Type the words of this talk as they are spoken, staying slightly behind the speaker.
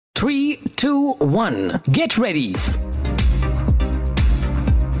3, 2, 1. Get ready.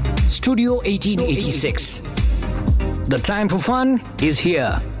 Studio 1886. The time for fun is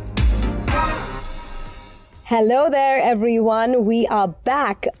here. Hello there, everyone. We are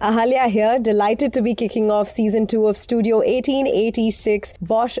back. Ahalya here, delighted to be kicking off Season 2 of Studio 1886,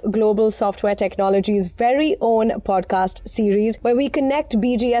 Bosch Global Software Technologies' very own podcast series, where we connect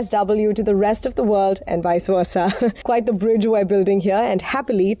BGSW to the rest of the world and vice versa. Quite the bridge we're building here, and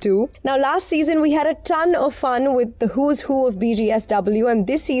happily too. Now, last season we had a ton of fun with the who's who of BGSW, and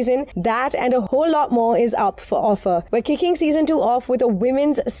this season, that and a whole lot more is up for offer. We're kicking Season 2 off with a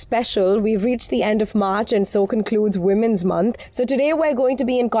women's special. We've reached the end of March, and so concludes Women's Month. So today we're going to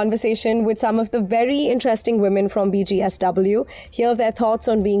be in conversation with some of the very interesting women from BGSW, hear their thoughts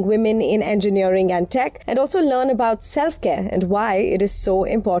on being women in engineering and tech, and also learn about self-care and why it is so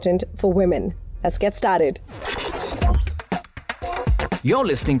important for women. Let's get started. You're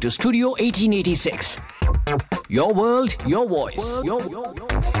listening to Studio 1886. Your world, your voice.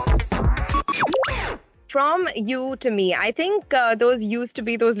 From you to me, I think those used to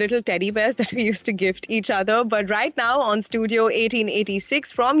be those little teddy bears that we used to gift each other. But right now on Studio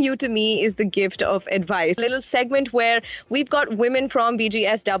 1886, from you to me is the gift of advice. A little segment where we've got women from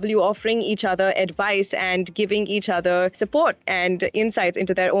BGSW offering each other advice and giving each other support and insights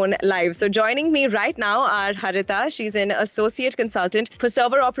into their own lives. So joining me right now are Harita. She's an associate consultant for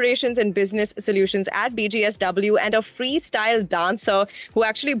server operations and business solutions at BGSW and a freestyle dancer who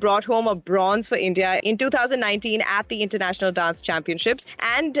actually brought home a bronze for India in 2019 at the International Dance Championships.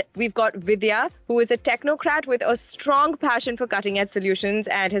 And we've got Vidya, who is a technocrat with a strong passion for cutting-edge solutions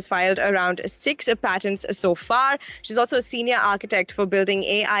and has filed around 6 patents so far. She's also a senior architect for building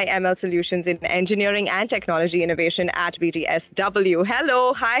AI/ML solutions in engineering and technology innovation at BGSW.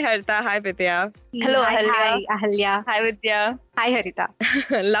 Hello. Hi, Harita. Hi, Vidya. Hello, Ahalya. Hi, Ahalya. Hi, Vidya. Hi, Harita.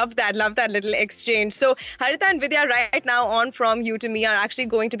 Love that little exchange. So Harita and Vidya right now on From You to Me are actually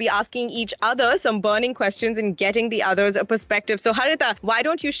going to be asking each other some burning questions and getting the other's perspective. So Harita, why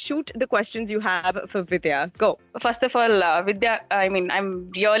don't you shoot the questions you have for Vidya? Go. First of all, Vidya,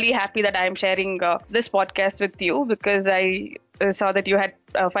 I'm really happy that I'm sharing this podcast with you because I saw that you had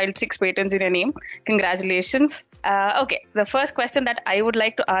filed 6 patents in your name. Congratulations. Okay, the first question that I would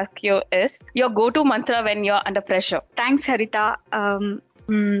like to ask you is your go-to mantra when you're under pressure. Thanks, Harita.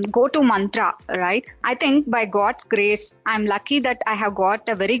 Go-to mantra, right? I think by God's grace, I'm lucky that I have got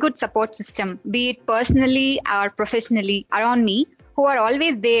a very good support system, be it personally or professionally around me, who are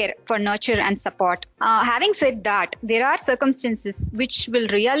always there for nurture and support. Having said that, there are circumstances which will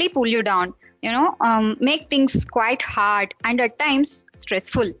really pull you down, make things quite hard and at times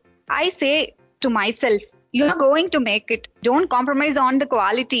stressful. I say to myself, you are going to make it. Don't compromise on the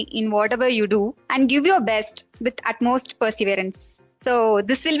quality in whatever you do and give your best with utmost perseverance. So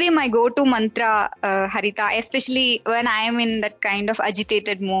this will be my go-to mantra, Harita, especially when I am in that kind of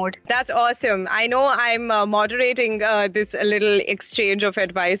agitated mode. That's awesome. I know I'm moderating this little exchange of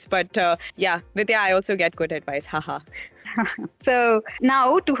advice, but Vidya, I also get good advice. Haha. So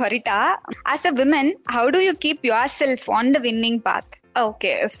now to Harita, as a woman, how do you keep yourself on the winning path?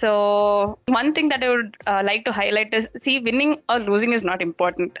 Okay, so one thing that I would like to highlight is, winning or losing is not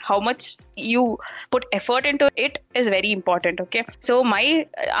important. How much you put effort into it is very important, okay? So my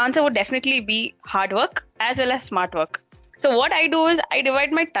answer would definitely be hard work as well as smart work. So what I do is I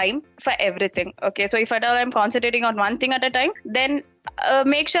divide my time for everything, okay? So if I'm concentrating on one thing at a time, then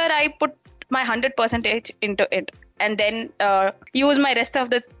make sure I put my 100% into it and then use my rest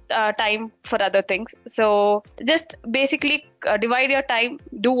of the time for other things. So just basically divide your time,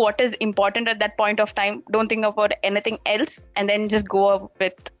 do what is important at that point of time. Don't think about anything else and then just go up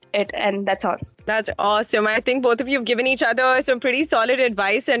with it, and that's all. That's awesome. I think both of you have given each other some pretty solid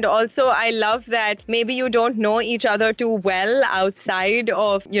advice, and also I love that maybe you don't know each other too well outside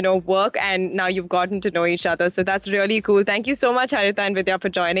of, work, and now you've gotten to know each other. So that's really cool. Thank you so much, Harita and Vidya, for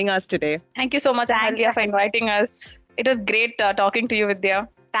joining us today. Thank you so much, Ahalya, for inviting us. It was great talking to you, Vidya.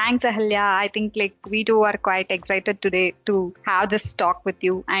 Thanks, Ahalya. I think we too are quite excited today to have this talk with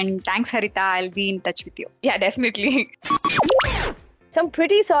you. And thanks, Harita. I'll be in touch with you. Yeah, definitely. Some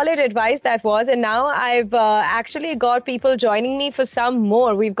pretty solid advice that was, and now I've actually got people joining me for some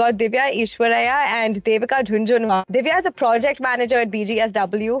more. We've got Divya Ishwaraya and Devika Dhunjunwa. Divya is a project manager at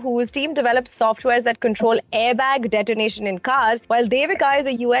BGSW whose team develops softwares that control airbag detonation in cars, while Devika is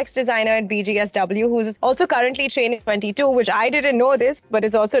a UX designer at BGSW who's also currently training 22, which I didn't know this, but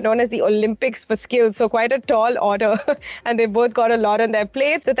is also known as the Olympics for skills. So quite a tall order, and they've both got a lot on their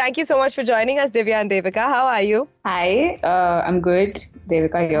plate. So thank you so much for joining us, Divya and Devika. How are you? Hi, I'm good.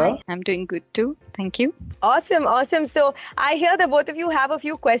 great. Devika here. Hi, I'm doing good too. Thank you. Awesome. So I hear that both of you have a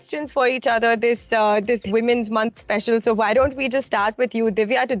few questions for each other this Women's Month special. So why don't we just start with you,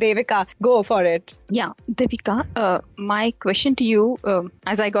 Divya to Devika? Go for it. Yeah, Devika, my question to you,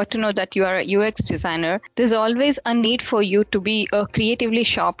 as I got to know that you are a UX designer, there's always a need for you to be creatively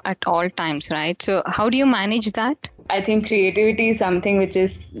sharp at all times, right? So how do you manage that? I think creativity is something which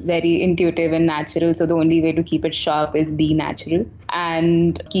is very intuitive and natural. So the only way to keep it sharp is be natural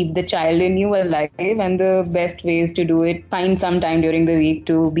and keep the child in you alive. And the best ways to do it, find some time during the week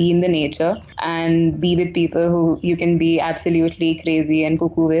to be in the nature and be with people who you can be absolutely crazy and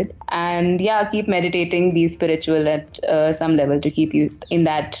cuckoo with. And keep meditating, be spiritual at some level to keep you in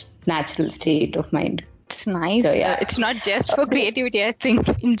that natural state of mind. It's nice. So, it's not just for creativity. I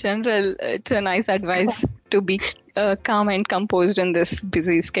think in general, it's a nice advice to be calm and composed in this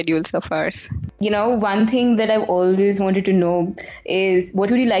busy schedules of ours. One thing that I've always wanted to know is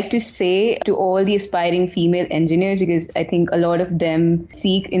what would you like to say to all the aspiring female engineers? Because I think a lot of them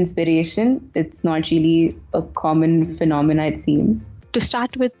seek inspiration. It's not really a common phenomenon, it seems. To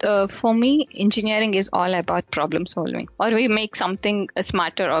start with, for me, engineering is all about problem solving, or we make something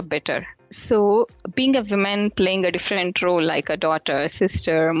smarter or better. So being a woman playing a different role like a daughter,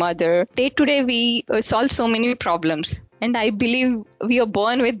 sister, mother, day to day we solve so many problems. And I believe we are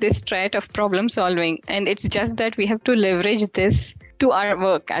born with this trait of problem solving. And it's just that we have to leverage this to our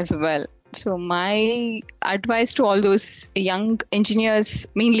work as well. So my advice to all those young engineers,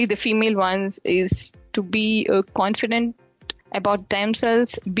 mainly the female ones, is to be confident about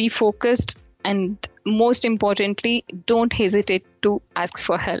themselves, be focused, and most importantly, don't hesitate to ask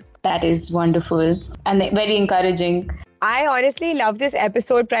for help. That is wonderful and very encouraging. I honestly love this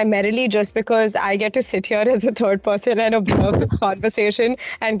episode primarily just because I get to sit here as a third person and observe the conversation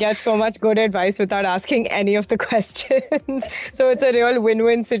and get so much good advice without asking any of the questions. So it's a real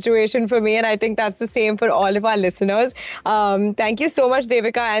win-win situation for me, and I think that's the same for all of our listeners. Thank you so much,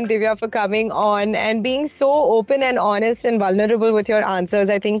 Devika and Divya, for coming on and being so open and honest and vulnerable with your answers.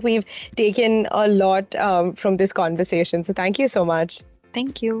 I think we've taken a lot from this conversation. So thank you so much.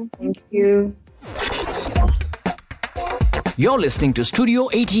 Thank you. Thank you. You're listening to Studio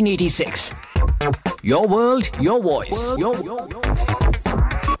 1886. Your world, your voice.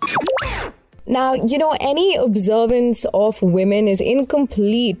 Now, any observance of women is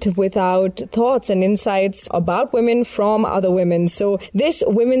incomplete without thoughts and insights about women from other women. So this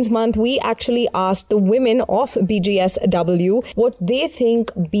Women's Month, we actually asked the women of BGSW what they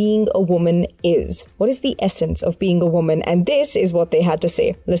think being a woman is. What is the essence of being a woman? And this is what they had to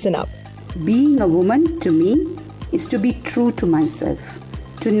say. Listen up. Being a woman, to me, is to be true to myself,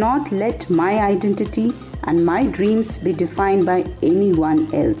 to not let my identity and my dreams be defined by anyone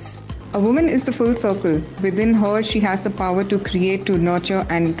else. A woman is the full circle. Within her, she has the power to create, to nurture,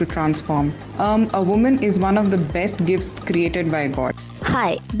 and to transform. A woman is one of the best gifts created by God.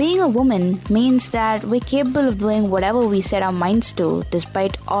 Hi, being a woman means that we're capable of doing whatever we set our minds to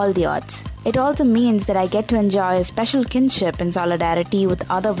despite all the odds. It also means that I get to enjoy a special kinship and solidarity with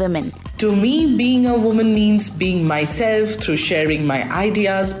other women. To me, being a woman means being myself through sharing my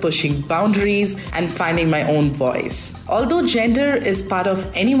ideas, pushing boundaries, and finding my own voice. Although gender is part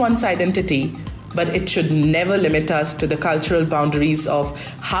of anyone's identity, but it should never limit us to the cultural boundaries of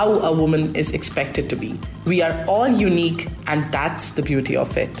how a woman is expected to be. We are all unique, and that's the beauty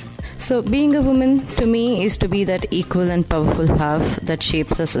of it. So being a woman to me is to be that equal and powerful half that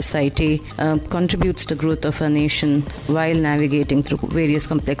shapes a society, contributes to the growth of a nation while navigating through various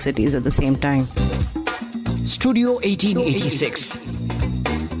complexities at the same time. Studio 1886.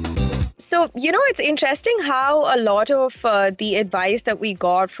 So, it's interesting how a lot of the advice that we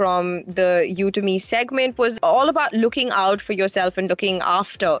got from the You to Me segment was all about looking out for yourself and looking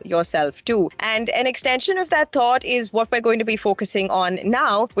after yourself too. And an extension of that thought is what we're going to be focusing on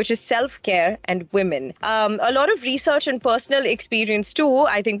now, which is self-care and women. A lot of research and personal experience too,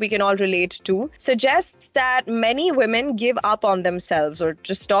 I think we can all relate to, suggests that many women give up on themselves or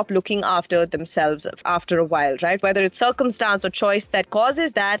just stop looking after themselves after a while, right? Whether it's circumstance or choice that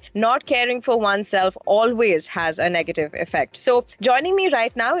causes that, not caring for oneself always has a negative effect. So joining me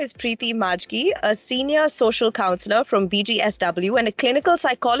right now is Preeti Majgi, a senior social counselor from BGSW and a clinical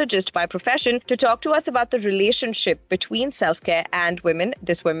psychologist by profession, to talk to us about the relationship between self-care and women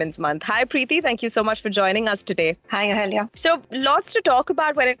this Women's Month. Hi, Preeti. Thank you so much for joining us today. Hi, Ahalya. So lots to talk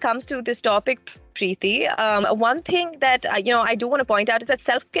about when it comes to this topic, Preeti. One thing that, I do want to point out is that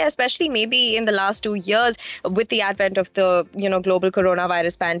self-care, especially maybe in the last 2 years with the advent of the, global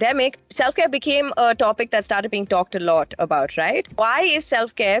coronavirus pandemic, self-care became a topic that started being talked a lot about, right? Why is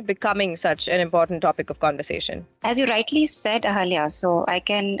self-care becoming such an important topic of conversation? As you rightly said, Ahalya, so I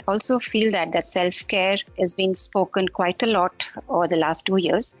can also feel that self-care has been spoken quite a lot over the last 2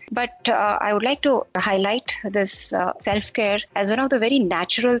 years. But I would like to highlight this self-care as one of the very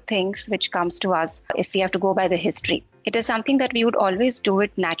natural things which comes to us if we have to go by the history. It is something that we would always do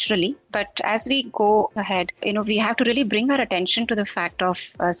it naturally. But as we go ahead, we have to really bring our attention to the fact of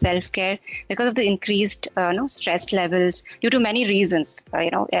self-care because of the increased stress levels due to many reasons, where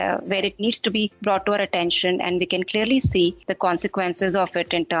it needs to be brought to our attention, and we can clearly see the consequences of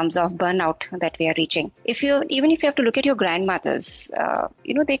it in terms of burnout that we are reaching. Even if you have to look at your grandmothers,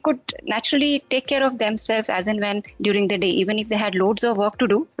 they could naturally take care of themselves as and when during the day, even if they had loads of work to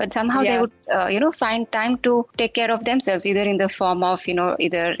do, but somehow they would, find time to take care of themselves, either in the form of,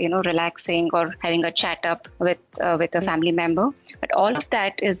 relaxing or having a chat up with a family member. But all of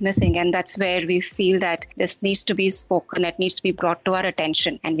that is missing, and that's where we feel that this needs to be spoken, it needs to be brought to our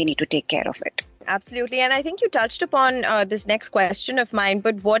attention, and we need to take care of it. Absolutely. And I think you touched upon this next question of mine,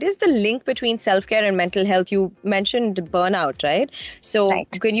 but what is the link between self-care and mental health? You mentioned burnout, right? So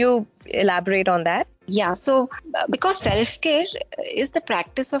Could you elaborate on that? Yeah, so because self-care is the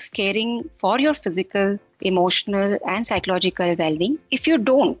practice of caring for your physical, emotional and psychological well-being. If you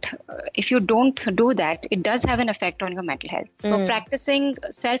don't do that, it does have an effect on your mental health. So practicing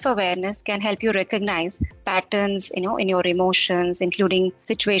self-awareness can help you recognize patterns, in your emotions, including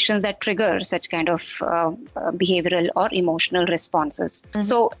situations that trigger such kind of behavioral or emotional responses.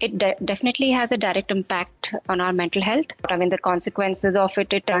 So it definitely has a direct impact on our mental health. I mean, the consequences of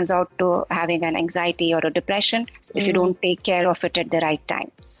it turns out to having an anxiety or a depression if you don't take care of it at the right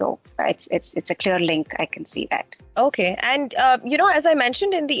time. So it's a clear link. I can see that. Okay. And, as I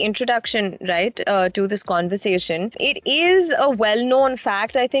mentioned in the introduction, right, to this conversation, it is a well-known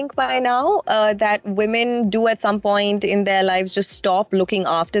fact, I think, by now, that women do at some point in their lives just stop looking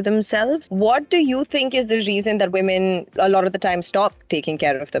after themselves. What do you think is the reason that women a lot of the time stop taking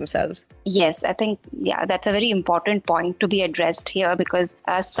care of themselves? Yes, I think, that's a very important point to be addressed here, because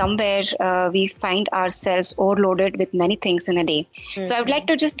somewhere we find ourselves overloaded with many things in a day. So I would like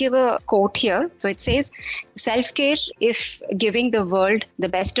to just give a quote here. So it says, self-care if giving the world the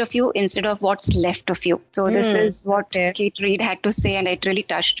best of you instead of what's left of you. So this is what Kate Reid had to say, and it really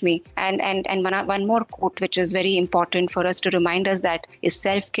touched me. And one more quote, which is very important for us to remind us that is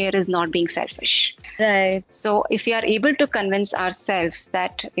self-care is not being selfish. Right. So if we are able to convince ourselves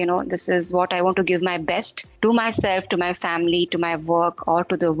that, this is what I want to give my best to myself, to my family, to my work, or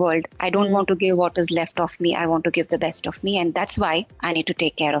to the world. I don't want to give what is left of me. I want to give the best of me. And that's why I need to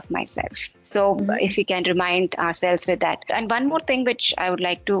take care of myself. So if we can remind ourselves with that. And one more thing which I would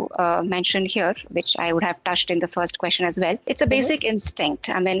like to mention here, which I would have touched in the first question as well. It's a basic instinct.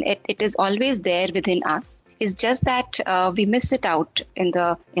 I mean, it is always there within us. It's just that we miss it out in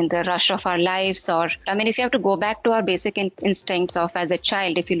the rush of our lives. Or, I mean, if you have to go back to our basic instincts of as a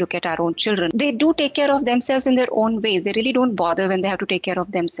child, if you look at our own children, they do take care of themselves in their own ways. They really don't bother when they have to take care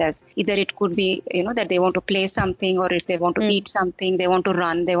of themselves. Either it could be, that they want to play something, or if they want to eat something, they want to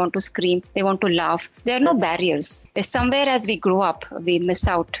run, they want to scream, they want to laugh. There are no barriers. There's somewhere as we grow up, we miss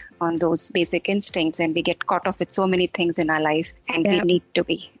out on those basic instincts, and we get caught up with so many things in our life, and we need to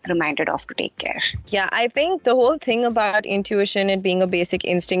be reminded of to take care. Yeah, I think the whole thing about intuition and being a basic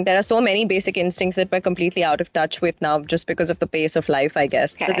instinct, there are so many basic instincts that we're completely out of touch with now just because of the pace of life, I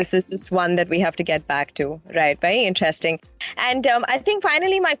guess. Correct. So this is just one that we have to get back to. Right. Very interesting. And I think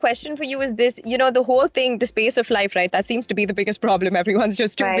finally my question for you is this, the whole thing, the pace of life, right? That seems to be the biggest problem. Everyone's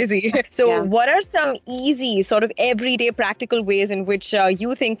just too busy. So what are some easy sort of everyday practical ways in which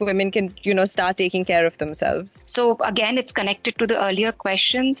you think women can, start taking care of themselves? So again, it's connected to the earlier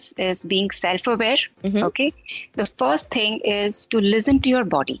questions, is being self-aware. Okay. The first thing is to listen to your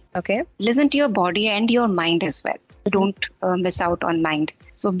body. Okay. Listen to your body and your mind as well. Don't miss out on mind.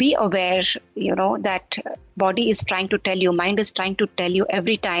 So be aware, that body is trying to tell you, mind is trying to tell you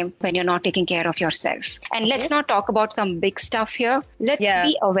every time when you're not taking care of yourself. And let's not talk about some big stuff here. Let's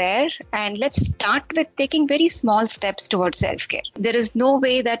be aware, and let's start with taking very small steps towards self-care. There is no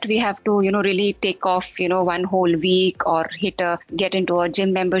way that we have to, really take off, one whole week or get into a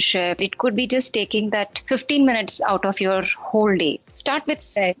gym membership. It could be just taking that 15 minutes out of your whole day. Start with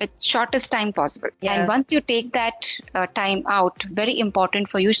shortest time possible. Yeah. And once you take that time out, very important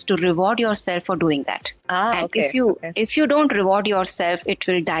for you is to reward yourself for doing that. And if you don't reward yourself, it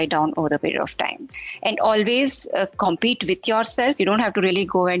will die down over the period of time. And always compete with yourself. You don't have to really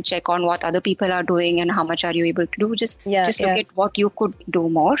go and check on what other people are doing and how much are you able to do. Just look at what you could do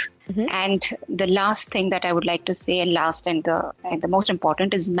more. And the last thing that I would like to say, and the most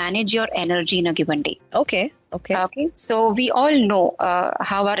important, is manage your energy in a given day. Okay. Okay. So we all know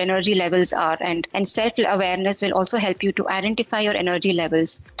how our energy levels are, and self-awareness will also help you to identify your energy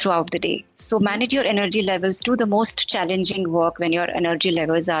levels throughout the day. So manage your energy levels. Do the most challenging work when your energy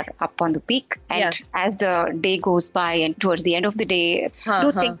levels are up on the peak. And as the day goes by and towards the end of the day,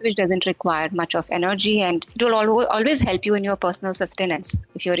 do things which doesn't require much of energy, and it will always help you in your personal sustenance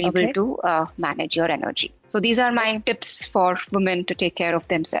if you're able to manage your energy. So these are my tips for women to take care of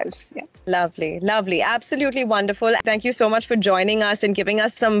themselves. Yeah. Lovely. Absolutely wonderful. Thank you so much for joining us and giving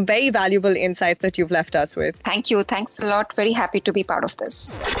us some very valuable insights that you've left us with. Thank you. Thanks a lot. Very happy to be part of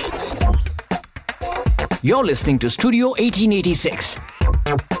this. You're listening to Studio 1886.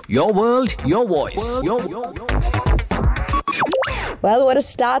 Your world, your voice. Well, what a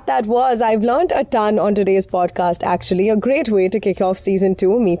start that was. I've learned a ton on today's podcast, actually. A great way to kick off season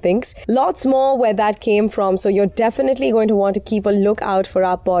 2, methinks. Lots more where that came from, so you're definitely going to want to keep a lookout for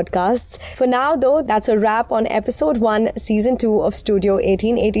our podcasts. For now, though, that's a wrap on episode 1, season 2 of Studio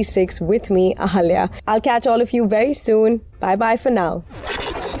 1886 with me, Ahalya. I'll catch all of you very soon. Bye-bye for now.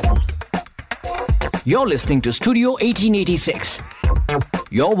 You're listening to Studio 1886.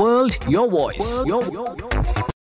 Your world, your voice.